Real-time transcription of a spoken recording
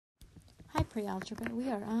pre-algebra. We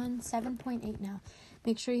are on 7.8 now.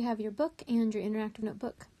 Make sure you have your book and your interactive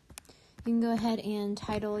notebook. You can go ahead and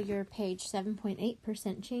title your page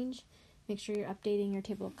 7.8% change. Make sure you're updating your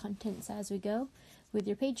table of contents as we go with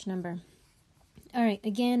your page number. All right,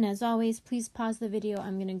 again, as always, please pause the video.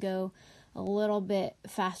 I'm going to go a little bit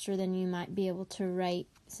faster than you might be able to write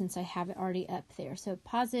since I have it already up there. So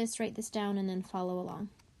pause this, write this down, and then follow along.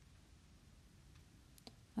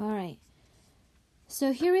 All right.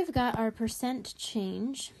 So here we've got our percent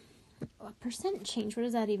change. Percent change, what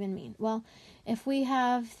does that even mean? Well, if we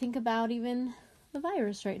think about even the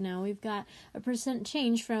virus right now, we've got a percent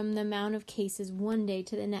change from the amount of cases one day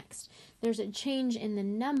to the next. There's a change in the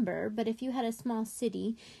number, but if you had a small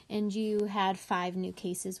city and you had 5 new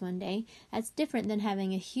cases one day, that's different than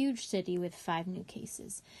having a huge city with 5 new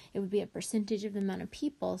cases. It would be a percentage of the amount of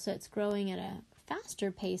people, so it's growing at a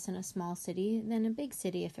faster pace in a small city than a big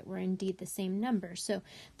city if it were indeed the same number. So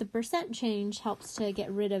the percent change helps to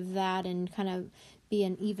get rid of that and kind of be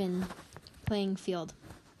an even playing field.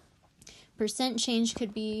 Percent change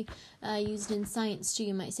could be used in science too.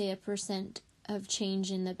 You might say a percent of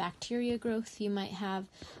change in the bacteria growth. You might have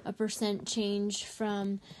a percent change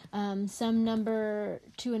from some number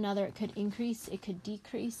to another. It could increase, it could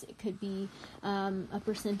decrease, it could be a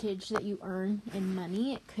percentage that you earn in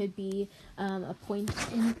money. It could be a point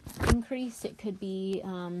increase. It could be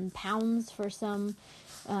pounds for some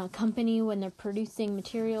company when they're producing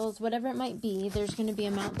materials. Whatever it might be, there's going to be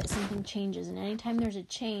an amount that something changes. And anytime there's a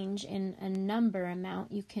change in a number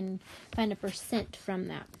amount, you can find a percent from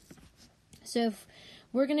that. So if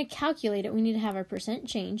we're going to calculate it, we need to have our percent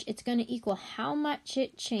change. It's going to equal how much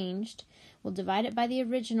it changed. We'll divide it by the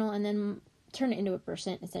original and then turn it into a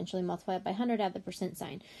percent, essentially multiply it by 100, add the percent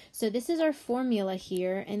sign. So this is our formula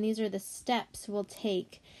here, and these are the steps we'll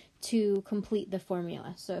take to complete the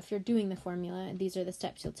formula. So if you're doing the formula, these are the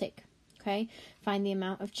steps you'll take. Okay, find the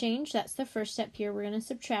amount of change. That's the first step here. We're going to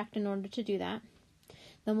subtract in order to do that.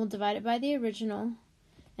 Then we'll divide it by the original,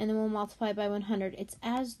 and then we'll multiply by 100. It's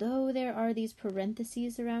as though there are these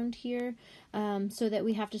parentheses around here, so that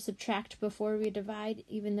we have to subtract before we divide,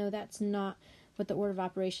 even though that's not what the order of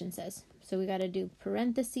operation says. So we got to do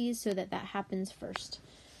parentheses so that that happens first.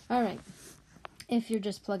 All right, if you're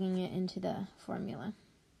just plugging it into the formula.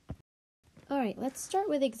 All right, let's start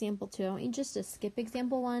with example 2. I want you just to skip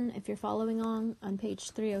example 1 if you're following along on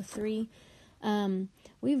page 303.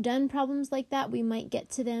 We've done problems like that. We might get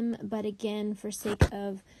to them, but again, for sake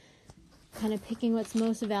of kind of picking what's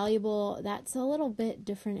most valuable, that's a little bit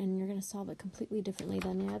different, and you're going to solve it completely differently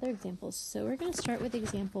than the other examples. So we're going to start with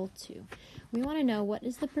example 2. We want to know, what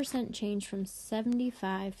is the percent change from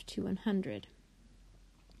 75 to 100?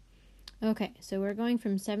 Okay, so we're going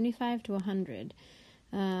from 75 to 100.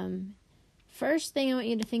 First thing I want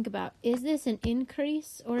you to think about, is this an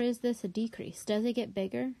increase or is this a decrease? Does it get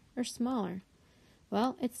bigger or smaller?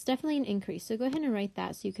 Well, it's definitely an increase, so go ahead and write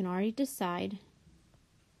that so you can already decide.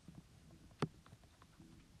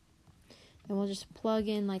 And we'll just plug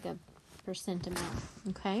in like a percent amount,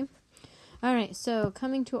 okay? All right, so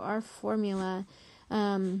coming to our formula,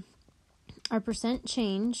 our percent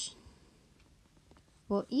change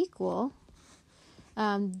will equal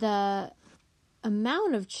the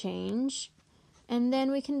amount of change, and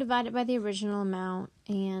then we can divide it by the original amount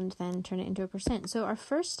and then turn it into a percent. So our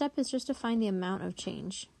first step is just to find the amount of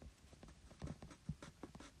change.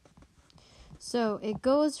 So it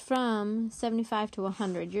goes from 75 to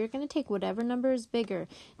 100. You're going to take whatever number is bigger.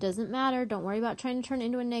 Doesn't matter. Don't worry about trying to turn it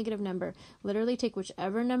into a negative number. Literally take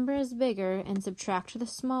whichever number is bigger and subtract the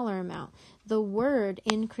smaller amount. The word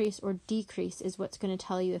increase or decrease is what's going to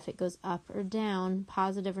tell you if it goes up or down,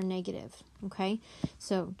 positive or negative. Okay?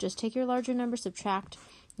 So just take your larger number, subtract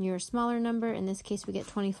your smaller number. In this case, we get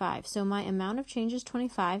 25. So my amount of change is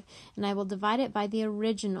 25, and I will divide it by the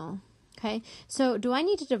original. Okay, so do I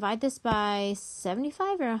need to divide this by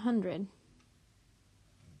 75 or 100?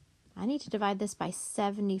 I need to divide this by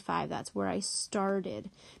 75. That's where I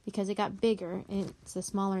started because it got bigger. It's a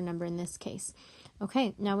smaller number in this case.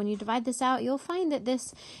 Okay, now when you divide this out, you'll find that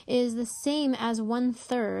this is the same as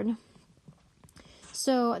 1/3.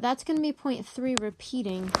 So that's going to be 0.3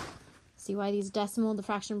 repeating. See why these decimal, the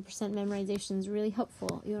fraction, percent memorization is really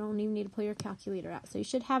helpful. You don't even need to pull your calculator out. So you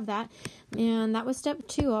should have that. And that was step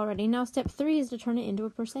 2 already. Now step 3 is to turn it into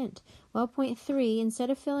a percent. Well, 0.3,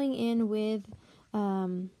 instead of filling in with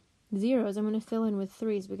zeros, I'm going to fill in with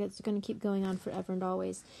 3s because it's going to keep going on forever and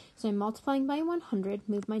always. So I'm multiplying by 100,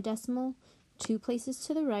 move my decimal 2 places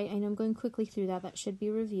to the right. I know I'm going quickly through that. That should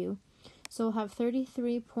be review. So we'll have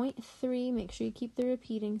 33.3, make sure you keep the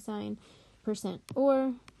repeating sign, percent.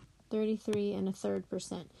 Or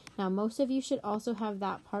 33.33%. Now, most of you should also have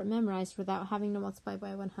that part memorized without having to multiply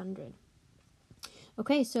by 100.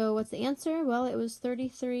 Okay, so what's the answer? Well, it was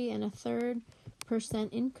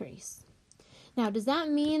 33.33% increase. Now, does that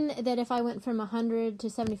mean that if I went from 100 to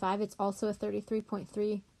 75, it's also a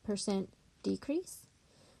 33.3% decrease?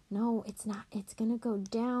 No, it's not. It's going to go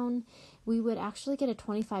down. We would actually get a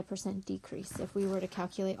 25% decrease if we were to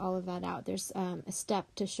calculate all of that out. There's a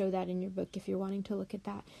step to show that in your book if you're wanting to look at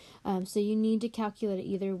that. So you need to calculate it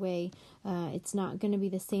either way. It's not going to be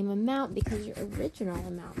the same amount because your original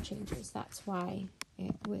amount changes. That's why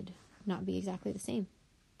it would not be exactly the same.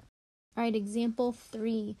 All right, example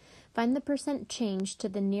 3. Find the percent change to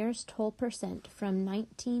the nearest whole percent from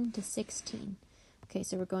 19 to 16. Okay,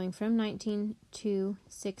 so we're going from 19 to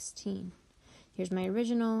 16. Here's my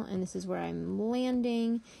original, and this is where I'm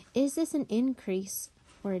landing. Is this an increase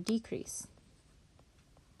or a decrease?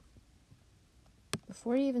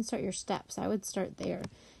 Before you even start your steps, I would start there.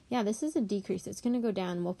 Yeah, this is a decrease. It's going to go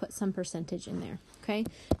down. We'll put some percentage in there. Okay,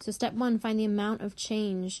 so step 1, find the amount of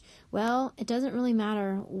change. Well, it doesn't really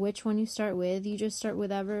matter which one you start with. You just start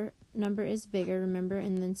with whatever number is bigger, remember,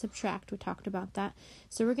 and then subtract. We talked about that.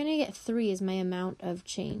 So we're going to get 3 as my amount of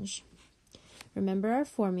change. Remember our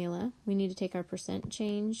formula. We need to take our percent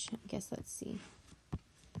change. I guess let's see.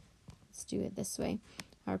 Let's do it this way.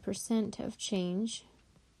 Our percent of change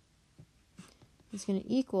is going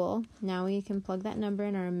to equal, now we can plug that number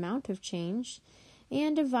in our amount of change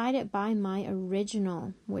and divide it by my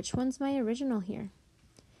original. Which one's my original here?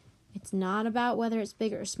 It's not about whether it's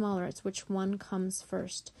bigger or smaller, it's which one comes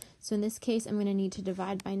first. So in this case, I'm going to need to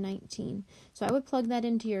divide by 19. So I would plug that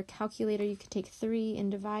into your calculator. You could take 3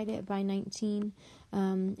 and divide it by 19,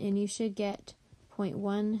 and you should get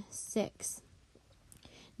 0.16.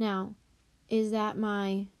 Now, is that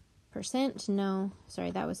my percent? No,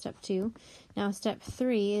 sorry, that was step 2. Now step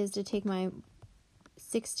 3 is to take my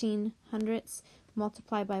 16 hundredths,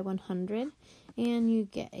 multiply by 100, and you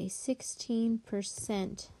get a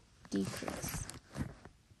 16% decrease.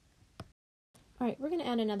 All right, we're going to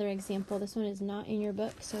add another example. This one is not in your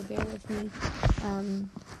book, so bear with me.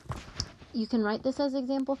 You can write this as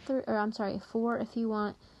example 4 if you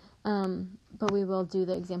want, but we will do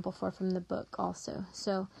the example 4 from the book also.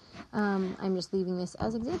 So I'm just leaving this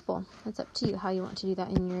as example. It's up to you how you want to do that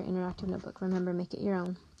in your interactive notebook. Remember, make it your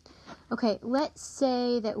own. Okay, let's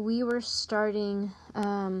say that we were starting,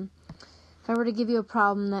 if I were to give you a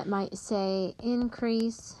problem that might say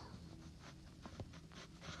increase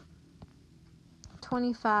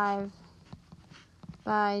 25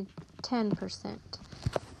 by 10%.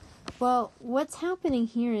 Well, what's happening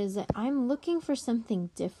here is that I'm looking for something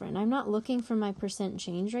different. I'm not looking for my percent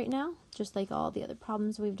change right now, just like all the other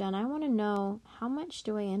problems we've done. I want to know how much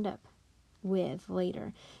do I end up with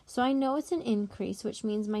later. So I know it's an increase, which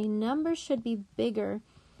means my number should be bigger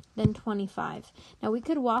than 25. Now we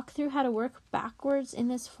could walk through how to work backwards in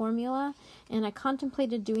this formula, and I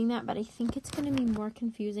contemplated doing that, but I think it's going to be more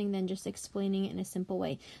confusing than just explaining it in a simple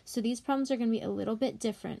way. So these problems are going to be a little bit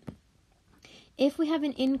different. If we have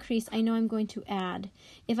an increase, I know I'm going to add.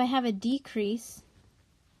 If I have a decrease,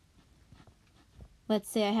 let's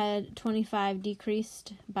say I had 25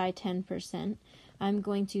 decreased by 10%, I'm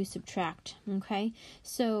going to subtract, okay?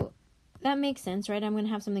 So that makes sense, right? I'm going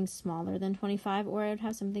to have something smaller than 25, or I would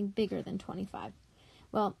have something bigger than 25.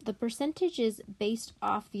 Well, the percentage is based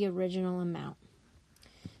off the original amount.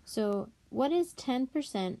 So what is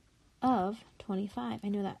 10% of 25? I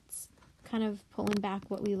know that's kind of pulling back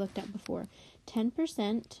what we looked at before.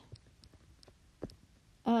 10%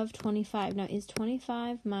 of 25. Now, is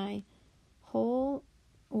 25 my whole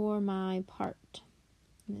or my part?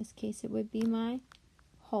 In this case, it would be my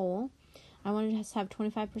whole. I wanted to have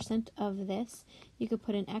 25% of this. You could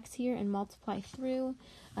put an X here and multiply through.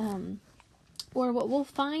 Or what we'll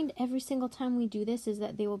find every single time we do this is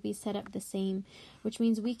that they will be set up the same, which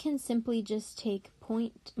means we can simply just take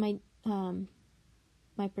my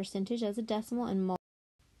percentage as a decimal and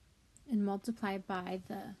multiply by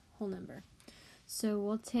the whole number. So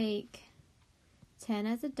we'll take 10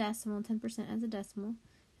 as a decimal, 10% as a decimal,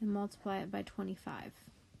 and multiply it by 25.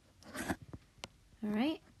 All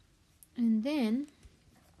right? And then,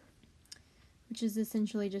 which is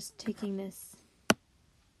essentially just taking this, in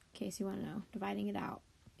case you want to know, dividing it out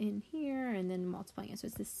in here and then multiplying it. So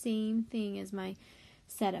it's the same thing as my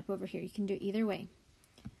setup over here. You can do it either way.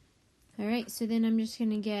 All right, so then I'm just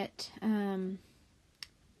going to get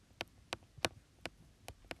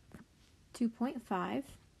 2.5,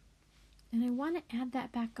 and I want to add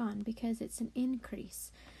that back on because it's an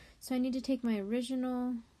increase. So I need to take my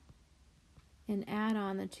original and add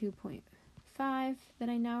on the 2.5 that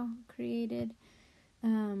I now created.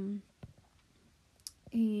 And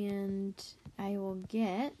and I will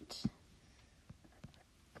get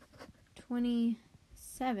 27.5.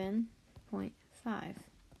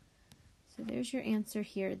 So there's your answer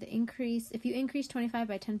here. The increase, if you increase 25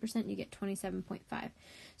 by 10%, you get 27.5.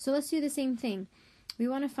 So let's do the same thing. We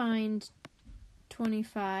want to find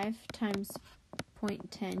 25 times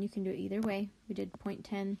 0.10. You can do it either way. We did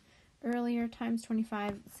 0.10 earlier times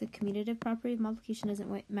 25. It's the commutative property of multiplication.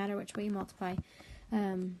 Doesn't matter which way you multiply.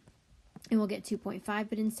 And we'll get 2.5.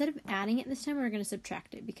 But instead of adding it this time, we're going to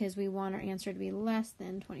subtract it because we want our answer to be less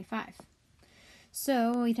than 25.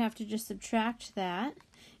 So we'd have to just subtract that,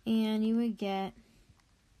 and you would get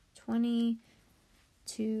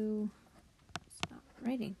 22.5.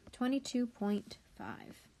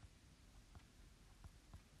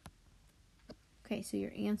 Okay, so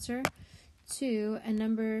your answer to a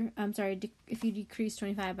number, if you decrease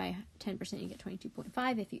 25 by 10%, you get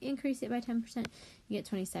 22.5. If you increase it by 10%, you get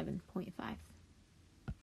 27.5.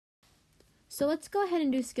 So let's go ahead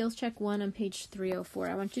and do skills check 1 on page 304.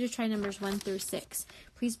 I want you to try numbers 1 through 6.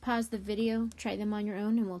 Please pause the video, try them on your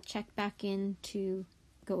own, and we'll check back in to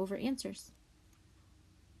go over answers.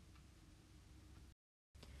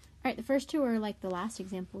 Alright, the first two are like the last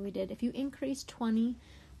example we did. If you increase 20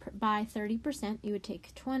 by 30%, you would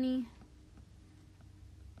take 20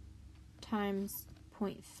 times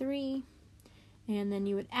 0.3, and then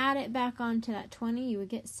you would add it back onto that 20. You would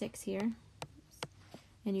get 6 here.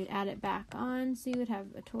 And you'd add it back on, so you would have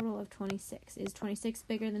a total of 26. Is 26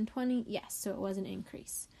 bigger than 20? Yes, so it was an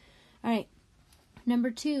increase. All right,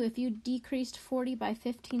 number 2, if you decreased 40 by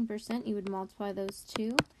 15%, you would multiply those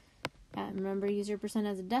two. Remember, use your percent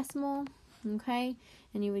as a decimal, okay?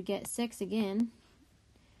 And you would get 6 again,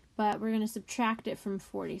 but we're going to subtract it from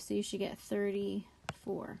 40, so you should get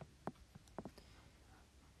 34.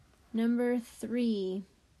 Number 3.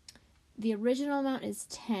 The original amount is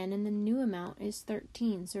 10 and the new amount is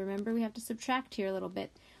 13. So remember, we have to subtract here a little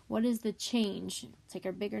bit. What is the change? Take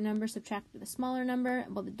our bigger number, subtract the smaller number.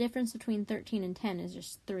 Well, the difference between 13 and 10 is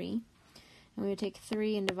just 3. And we would take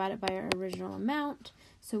 3 and divide it by our original amount.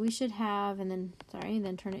 So we should have, and then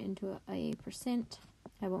turn it into a percent.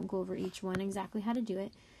 I won't go over each one exactly how to do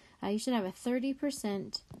it. You should have a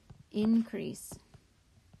 30% increase.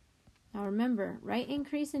 Now remember, write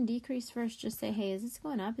increase and decrease first. Just say, hey, is this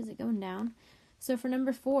going up? Is it going down? So for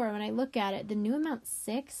number 4, when I look at it, the new amount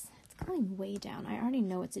 6, it's going way down. I already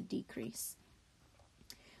know it's a decrease.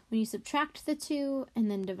 When you subtract the 2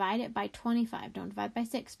 and then divide it by 25, don't divide by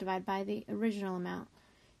 6, divide by the original amount,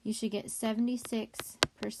 you should get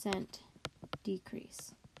 76%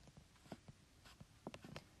 decrease.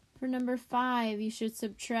 For number 5, you should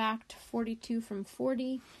subtract 42 from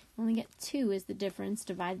 40. Only get 2 is the difference.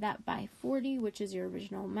 Divide that by 40, which is your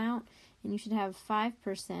original amount, and you should have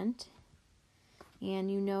 5%.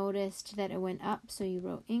 And you noticed that it went up, so you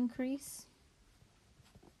wrote increase.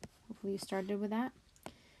 Hopefully you started with that.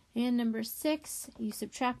 And number 6, you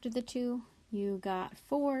subtracted the 2. You got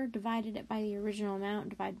 4, divided it by the original amount,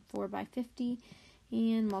 divide 4 by 50,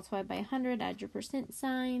 and multiply by 100, add your percent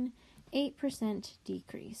sign, 8%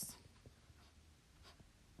 decrease.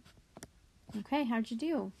 Okay, how'd you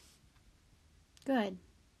do? Good.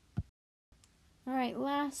 All right,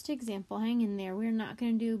 last example. Hang in there. We're not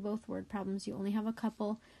going to do both word problems. You only have a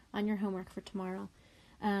couple on your homework for tomorrow.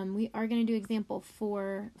 We are going to do example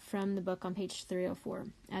 4 from the book on page 304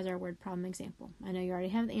 as our word problem example. I know you already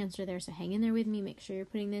have the answer there, so hang in there with me. Make sure you're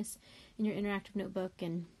putting this in your interactive notebook,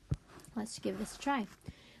 and let's give this a try.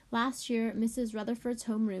 Last year, Mrs. Rutherford's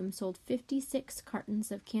homeroom sold 56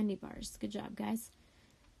 cartons of candy bars. Good job, guys.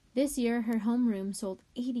 This year, her homeroom sold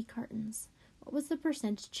 80 cartons. What was the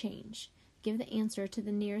percent change? Give the answer to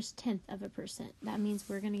the nearest tenth of a percent. That means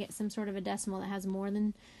we're going to get some sort of a decimal that has more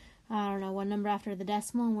than, one number after the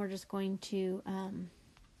decimal, and we're just going to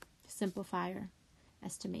simplify or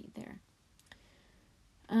estimate there.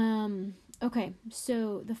 Okay,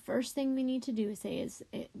 so the first thing we need to do is say, is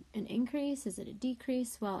it an increase? Is it a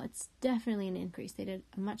decrease? Well, it's definitely an increase. They did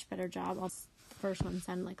a much better job. The first one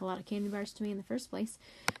sounded like a lot of candy bars to me in the first place.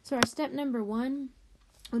 So our step number 1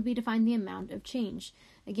 would be to find the amount of change.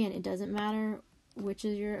 Again, it doesn't matter which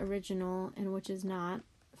is your original and which is not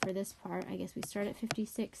for this part. I guess we start at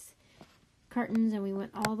 56 cartons and we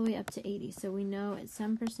went all the way up to 80. So we know it's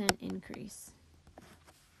some percent increase.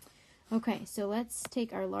 Okay, so let's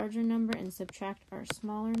take our larger number and subtract our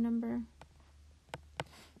smaller number.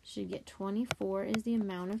 Should get 24 is the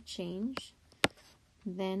amount of change.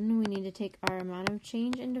 Then we need to take our amount of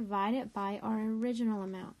change and divide it by our original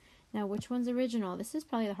amount. Now, which one's original? This is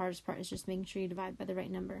probably the hardest part, is just making sure you divide by the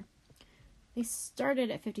right number. They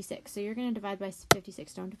started at 56, so you're going to divide by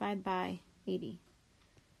 56. Don't divide by 80.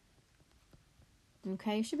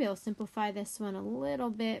 Okay, you should be able to simplify this one a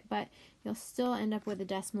little bit, but you'll still end up with a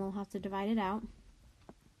decimal. You'll have to divide it out.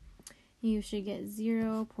 You should get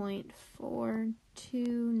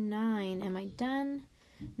 0.429. Am I done?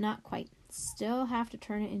 Not quite. Still have to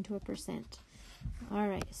turn it into a percent. All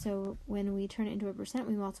right, so when we turn it into a percent,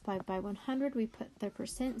 we multiply by 100. We put the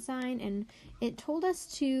percent sign, and it told us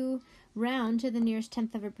to round to the nearest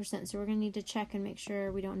tenth of a percent. So we're going to need to check and make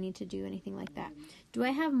sure we don't need to do anything like that. Do I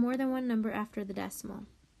have more than one number after the decimal?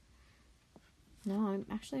 No, I'm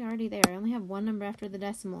actually already there. I only have one number after the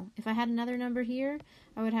decimal. If I had another number here,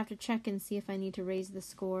 I would have to check and see if I need to raise the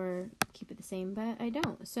score, keep it the same, but I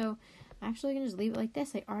don't. So I'm actually going to just leave it like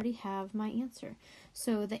this. I already have my answer.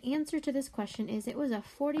 So the answer to this question is it was a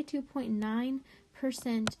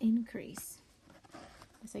 42.9% increase. I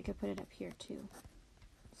guess I could put it up here too.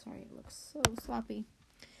 Sorry, it looks so sloppy.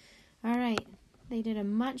 All right, they did a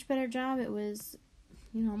much better job. It was,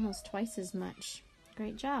 almost twice as much.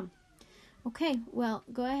 Great job. Okay, well,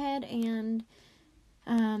 go ahead and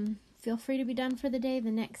feel free to be done for the day. The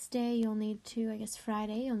next day, you'll need to,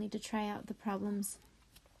 Friday, you'll need to try out the problems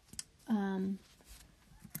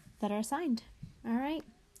that are assigned. All right,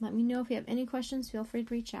 let me know if you have any questions. Feel free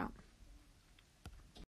to reach out.